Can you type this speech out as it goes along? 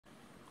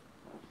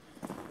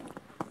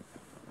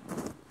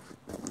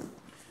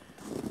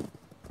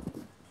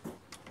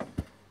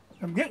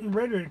I'm getting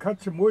ready to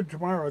cut some wood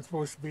tomorrow. It's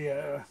supposed to be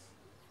a,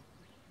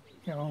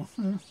 you know,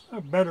 a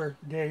better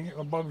day,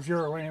 above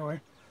zero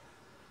anyway.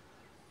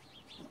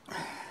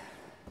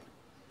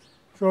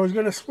 So I was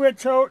going to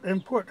switch out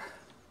and put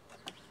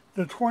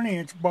the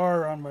 20-inch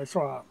bar on my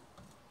saw,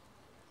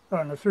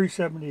 on the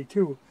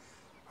 372.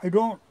 I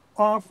don't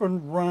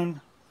often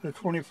run the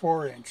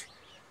 24-inch.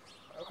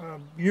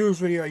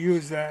 Usually I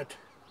use that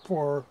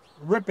for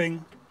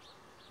ripping.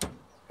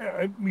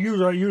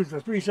 Usually I use the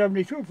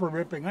 372 for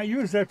ripping. I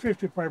use that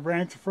 55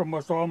 branch for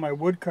almost all my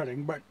wood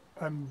cutting, but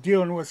I'm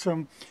dealing with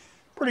some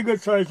pretty good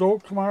sized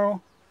oak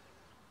tomorrow,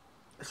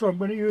 so I'm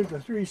going to use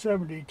the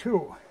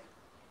 372.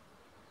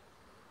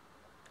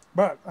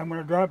 But I'm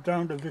going to drop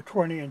down to the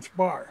 20-inch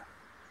bar.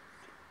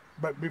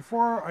 But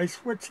before I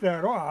switch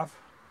that off,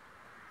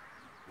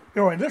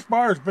 you know, and this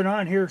bar has been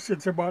on here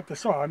since I bought the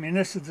saw. I mean,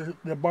 this is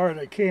the bar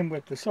that came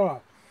with the saw.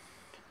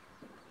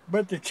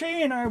 But the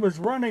chain I was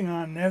running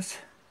on this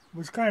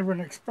was kind of an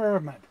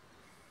experiment.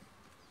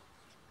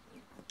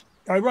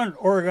 I run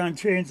Oregon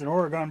chains and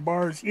Oregon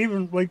bars,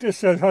 even like this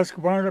says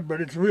Husqvarna,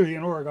 but it's really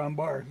an Oregon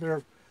bar.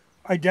 They're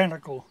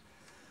identical.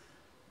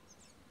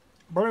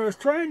 But I was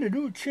trying to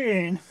do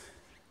chain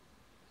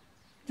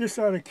just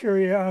out of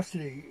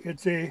curiosity.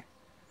 It's a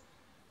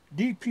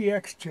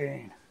DPX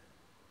chain,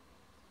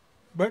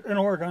 but an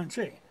Oregon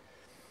chain.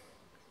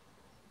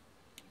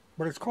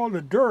 But it's called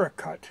a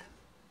DuraCut.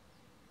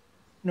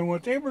 Now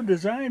what they were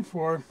designed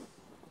for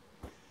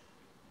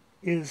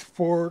is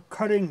for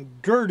cutting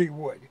dirty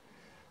wood.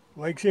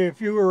 Like say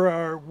if you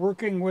were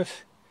working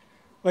with,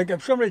 like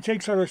if somebody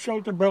takes out a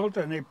shelter belt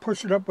and they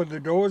push it up with the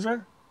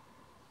dozer,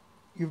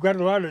 you've got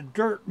a lot of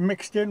dirt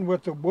mixed in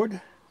with the wood.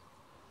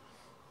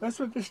 That's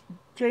what this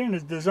chain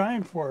is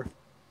designed for.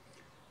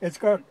 It's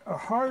got a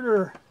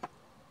harder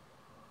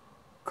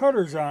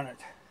cutters on it,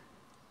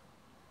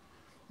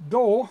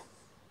 though,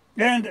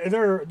 and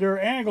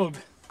they're angled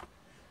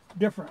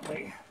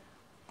differently.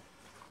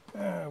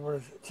 What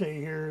does it say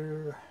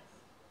here?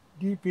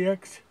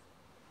 DPX.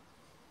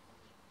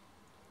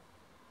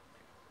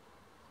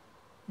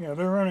 Yeah,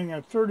 they're running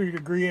at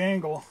 30-degree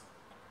angle.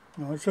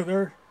 You know, so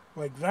they're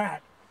like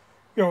that.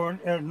 You know,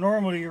 and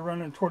normally you're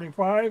running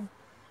 25,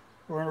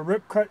 or in a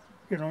rip cut,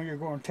 you know, you're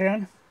going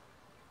 10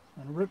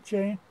 on a rip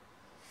chain.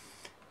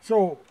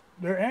 So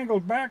they're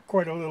angled back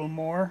quite a little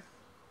more,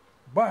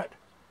 but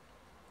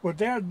what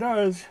that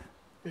does,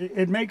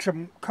 it makes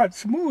them cut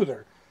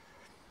smoother.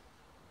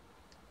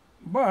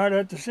 But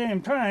at the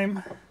same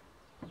time,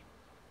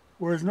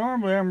 whereas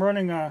normally I'm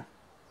running a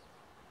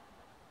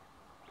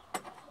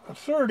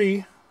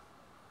 30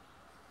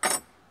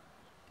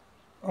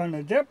 on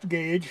the depth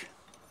gauge,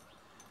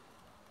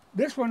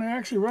 this one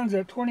actually runs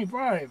at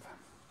 25.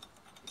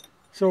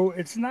 So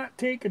it's not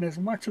taking as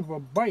much of a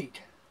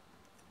bite.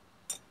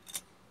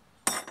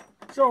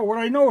 So what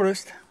I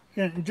noticed,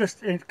 and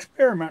just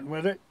experiment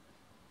with it,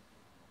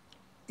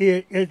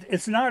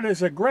 it's not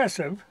as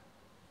aggressive.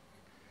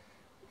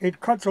 It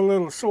cuts a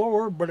little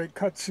slower, but it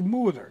cuts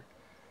smoother.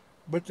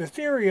 But the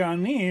theory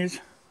on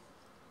these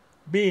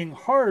being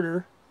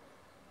harder,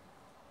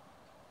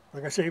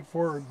 like I say,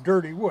 for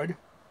dirty wood,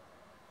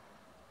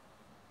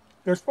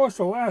 they're supposed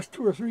to last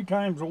 2 or 3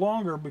 times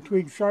longer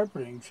between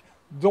sharpenings.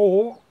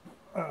 Though,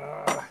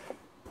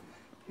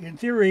 in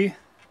theory,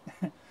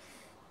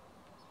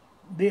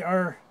 they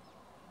are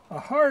a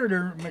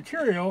harder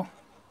material,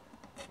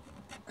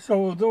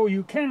 so though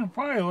you can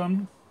file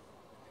them,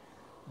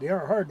 they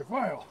are hard to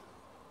file,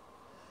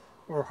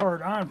 or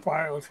hard on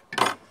files.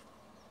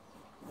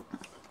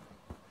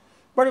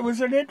 But it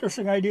was an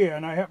interesting idea,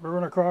 and I happened to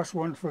run across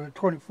one for the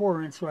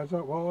 24-inch, so I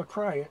thought, well, I'll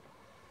try it.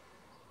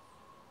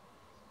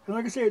 And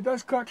like I say, it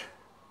does cut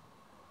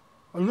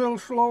a little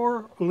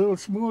slower, a little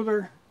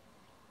smoother,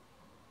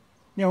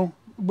 you know,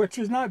 which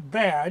is not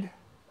bad.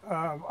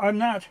 I'm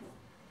not,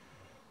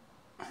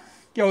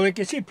 you know, like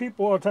you see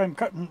people all the time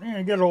cutting, you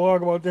know, get a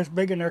log about this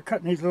big and they're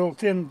cutting these little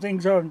thin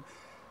things on.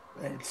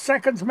 And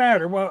seconds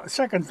matter. Well,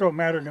 seconds don't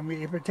matter to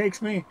me. If it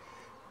takes me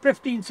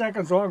 15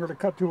 seconds longer to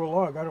cut through a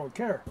log, I don't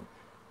care.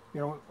 You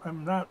know,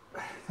 I'm not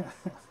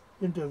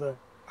into the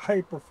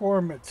high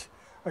performance.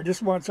 I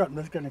just want something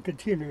that's going to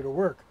continue to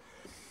work.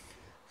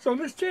 So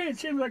this chain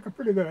seems like a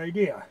pretty good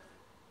idea.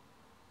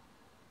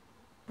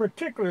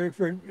 Particularly if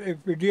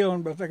you're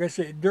dealing with, like I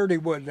say, dirty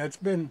wood that's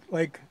been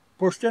like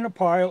pushed in a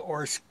pile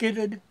or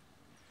skidded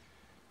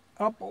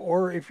up,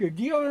 or if you're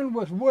dealing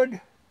with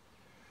wood,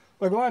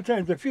 like a lot of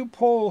times if you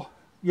pull,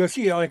 you'll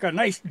see like a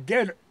nice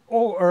dead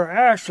oak or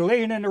ash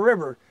laying in the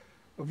river.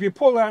 If you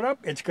pull that up,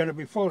 it's going to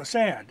be full of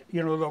sand.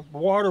 You know, the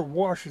water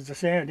washes the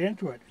sand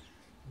into it.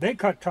 They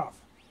cut tough,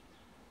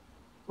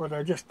 or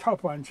they're just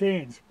tough on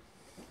chains.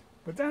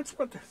 But that's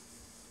what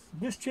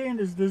this chain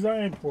is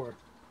designed for.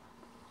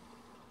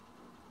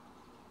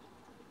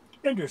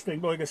 Interesting,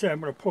 but like I said,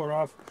 I'm going to pull it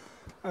off.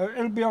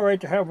 It'll be all right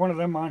to have one of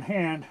them on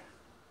hand.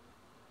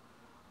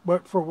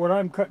 But for what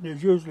I'm cutting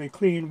is usually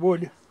clean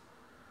wood.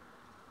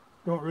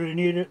 Don't really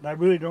need it, and I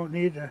really don't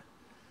need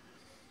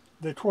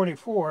the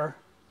 24.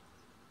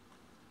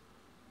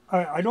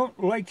 I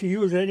don't like to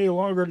use any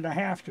longer than I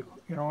have to,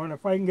 you know, and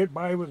if I can get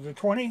by with the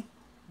 20,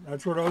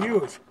 that's what I'll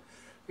use.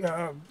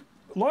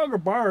 Longer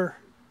bar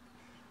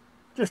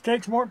just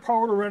takes more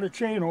power to run a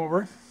chain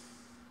over,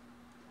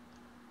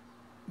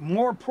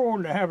 more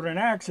prone to having an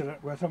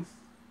accident with them.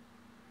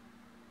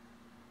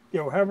 You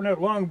know, having that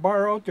long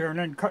bar out there and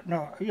then cutting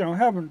a, you know,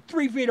 having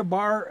 3 feet of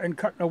bar and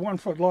cutting a 1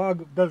 foot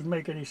log doesn't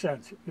make any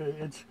sense.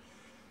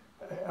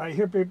 I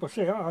hear people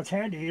say, oh, it's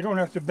handy, you don't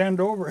have to bend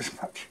over as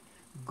much.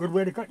 Good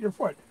way to cut your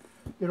foot.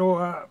 You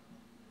know,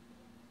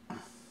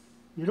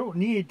 you don't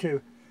need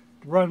to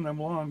run them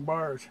long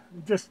bars.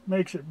 It just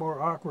makes it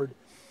more awkward.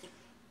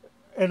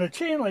 And a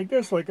chain like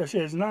this, like I say,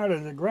 is not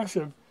as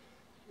aggressive.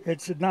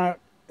 It's not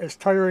as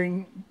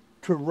tiring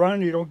to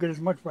run. You don't get as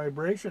much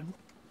vibration.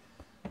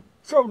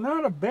 So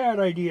not a bad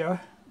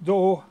idea,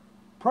 though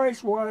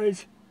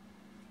price-wise,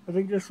 I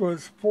think this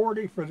was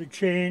 $40 for the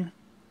chain.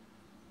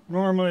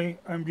 Normally,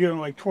 I'm dealing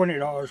like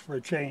 $20 for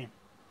a chain.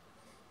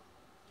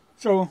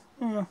 So,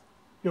 you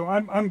know,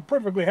 I'm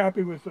perfectly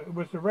happy with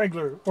the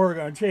regular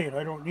Oregon chain.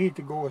 I don't need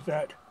to go with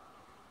that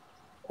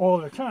all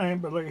the time,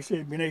 but like I said,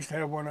 it'd be nice to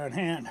have one on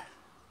hand.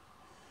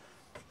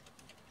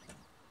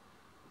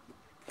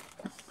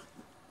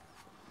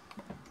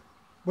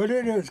 But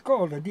it is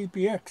called a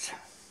DPX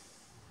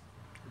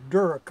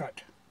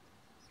Duracut.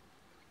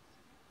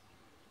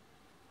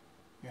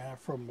 Yeah,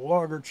 from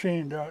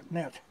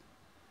loggerchain.net.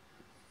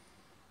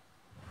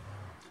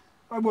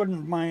 I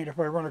wouldn't mind if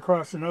I run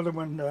across another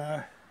one,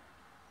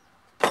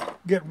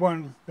 get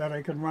one that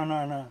I can run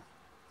on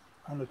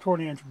the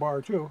 20-inch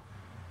bar too.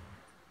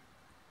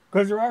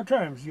 Because there are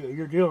times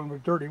you're dealing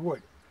with dirty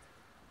wood.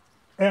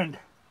 And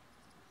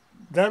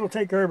that'll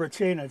take care of a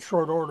chain in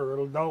short order.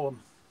 It'll dull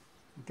them.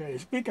 Okay,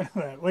 speaking of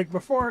that, like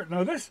before,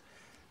 now this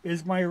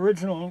is my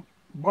original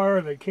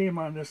bar that came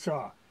on this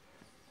saw.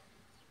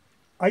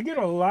 I get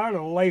a lot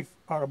of life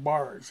out of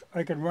bars.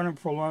 I can run them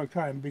for a long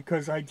time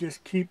because I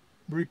just keep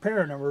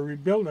repairing them or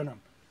rebuilding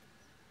them.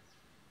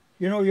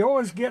 You know, you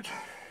always get...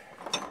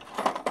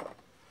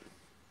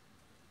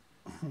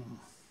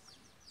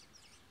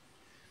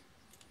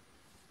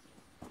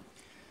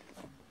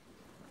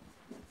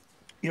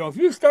 You know, if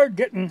you start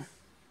getting,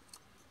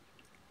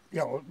 you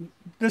know,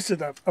 this is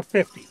a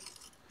 50,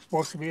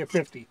 supposed to be a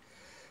 50.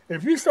 And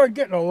if you start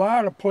getting a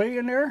lot of play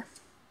in there,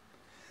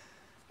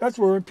 that's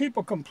where when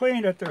people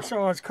complain that their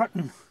saw is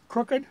cutting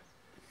crooked,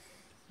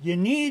 you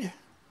need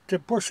to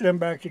push them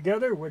back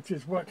together, which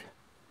is what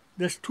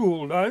this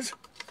tool does.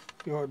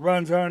 You know, it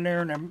runs on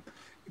there and then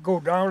you go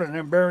down and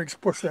then bearings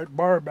push that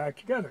bar back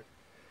together.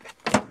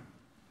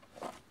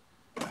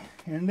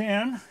 And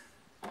then,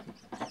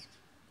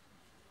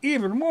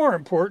 even more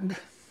important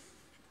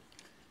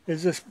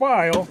is this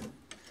file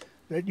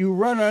that you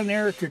run on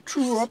there to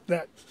true up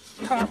that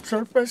top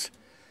surface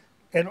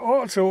and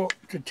also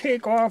to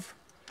take off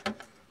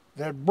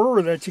that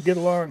burr that you get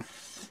along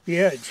the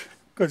edge.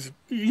 Because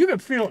you can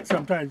feel it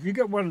sometimes. You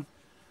get one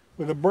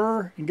with a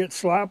burr and get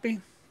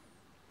sloppy.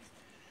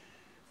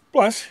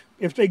 Plus,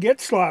 if they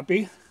get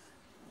sloppy,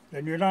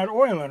 then you're not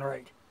oiling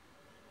right.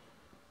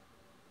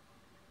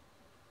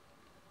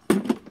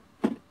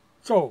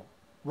 So,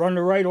 run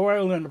the right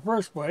oil in the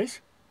first place.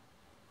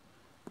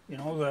 You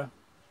know, the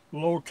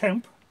low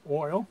temp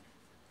oil.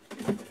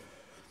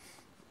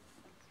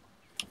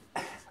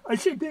 I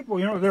see people,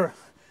 you know,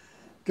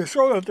 to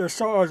show that their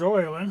saw is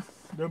oiling,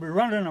 they'll be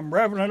running them,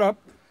 revving it up,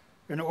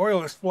 and the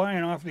oil is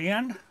flying off the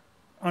end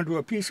onto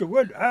a piece of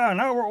wood. Ah,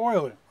 now we're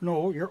oiling.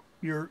 No,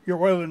 you're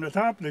oiling the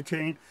top of the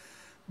chain,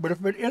 but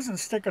if it isn't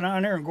sticking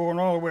on there and going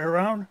all the way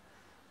around,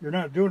 you're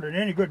not doing it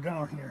any good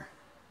down here.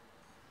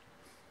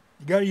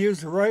 You got to use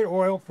the right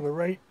oil for the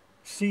right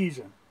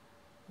season.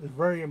 It's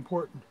very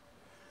important.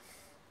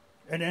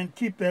 And then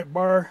keep that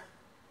bar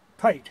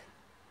tight.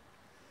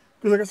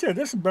 Because like I said,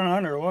 this has been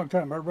on there a long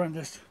time. I've run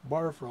this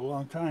bar for a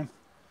long time.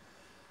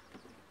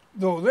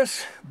 Though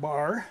this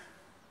bar,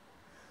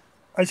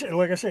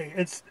 like I say,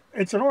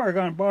 it's an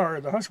Oregon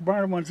bar. The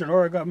Husqvarna one's an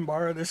Oregon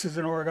bar. This is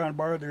an Oregon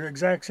bar. They're the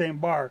exact same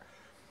bar.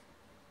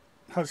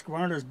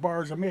 Husqvarna's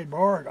bars are made by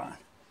Oregon.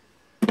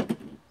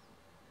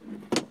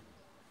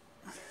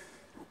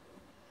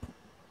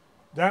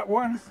 That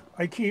one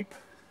I keep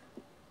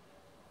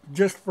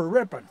just for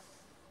ripping.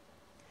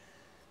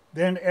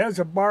 Then as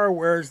a bar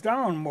wears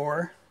down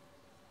more,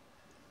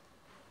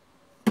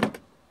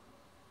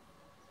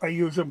 I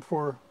use them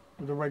for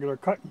the regular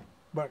cutting.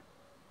 But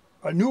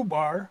a new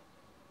bar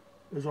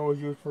is always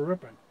used for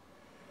ripping.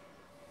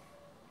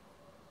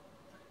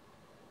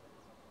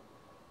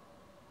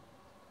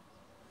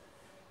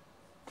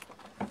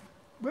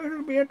 But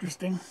it'll be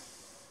interesting.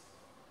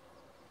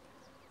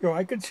 You know,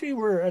 I could see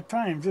where at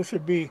times this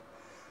would be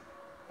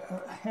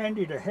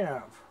handy to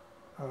have.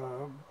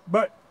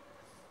 But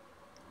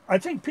I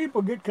think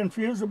people get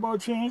confused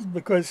about chains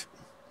because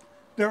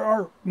there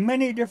are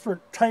many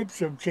different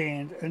types of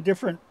chains and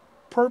different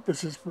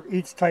purposes for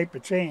each type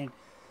of chain.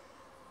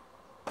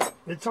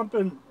 It's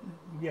something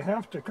you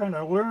have to kind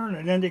of learn,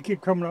 and then they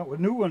keep coming out with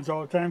new ones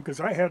all the time because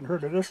I hadn't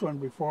heard of this one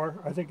before.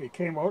 I think it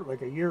came out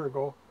like a year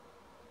ago.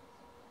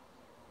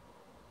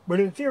 But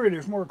in theory,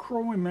 there's more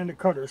chromium in the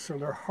cutters, so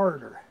they're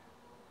harder,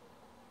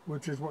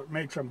 which is what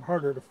makes them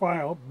harder to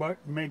file,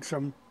 but makes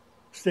them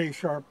stay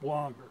sharp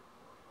longer.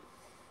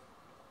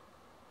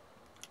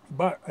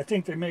 But I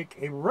think they make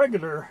a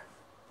regular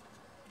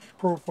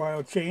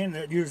profile chain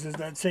that uses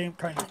that same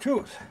kind of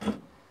tooth.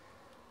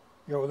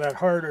 You know, that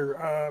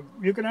harder.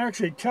 You can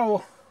actually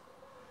tell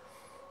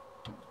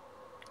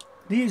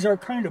these are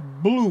kind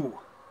of blue.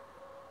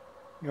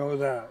 You know,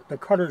 the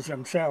cutters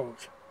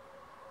themselves.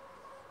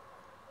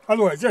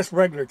 Otherwise, just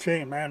regular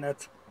chain, man.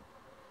 That's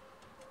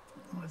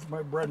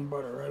my bread and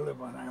butter. I live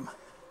on them.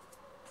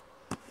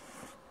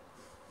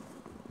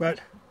 But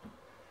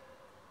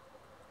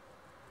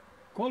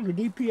called the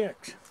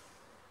DPX.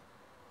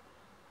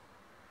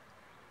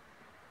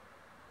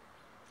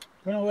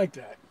 I don't like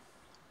that.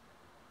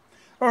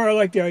 Or I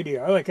like the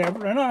idea. I like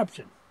having an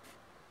option.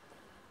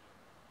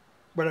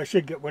 But I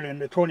should get one in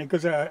the 20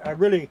 because I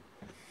really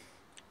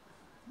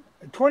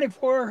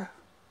 24.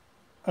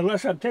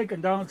 Unless I'm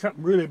taking down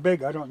something really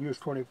big, I don't use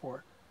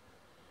 24.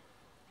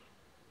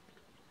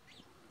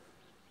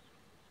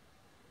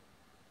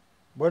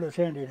 But it's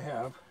handy to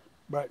have.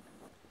 But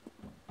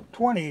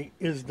 20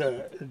 is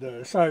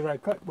the size I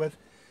cut with.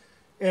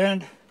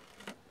 And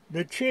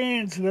the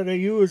chains that I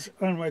use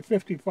on my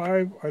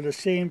 55 are the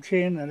same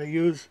chain that I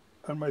use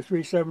on my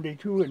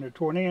 372 and the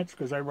 20-inch,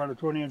 because I run a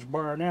 20-inch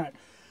bar on that.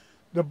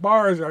 The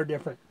bars are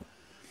different,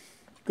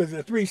 because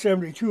the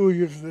 372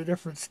 uses a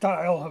different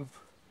style of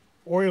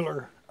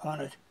oiler on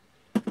it.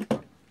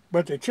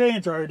 But the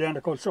chains are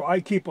identical, so I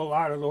keep a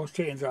lot of those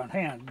chains on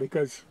hand,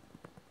 because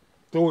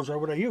those are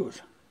what I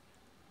use.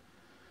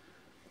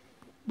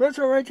 But it's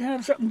alright to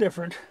have something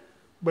different.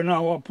 But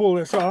now I'll pull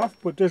this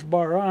off, put this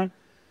bar on,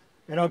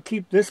 and I'll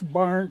keep this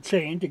bar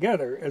chain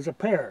together as a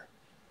pair.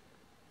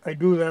 I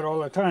do that all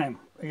the time.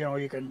 You know,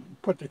 you can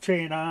put the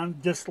chain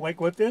on just like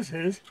what this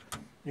is,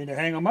 and you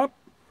hang them up,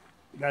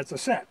 that's a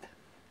set.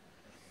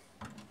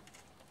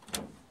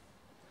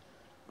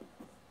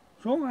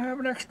 So I have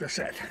an extra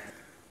set.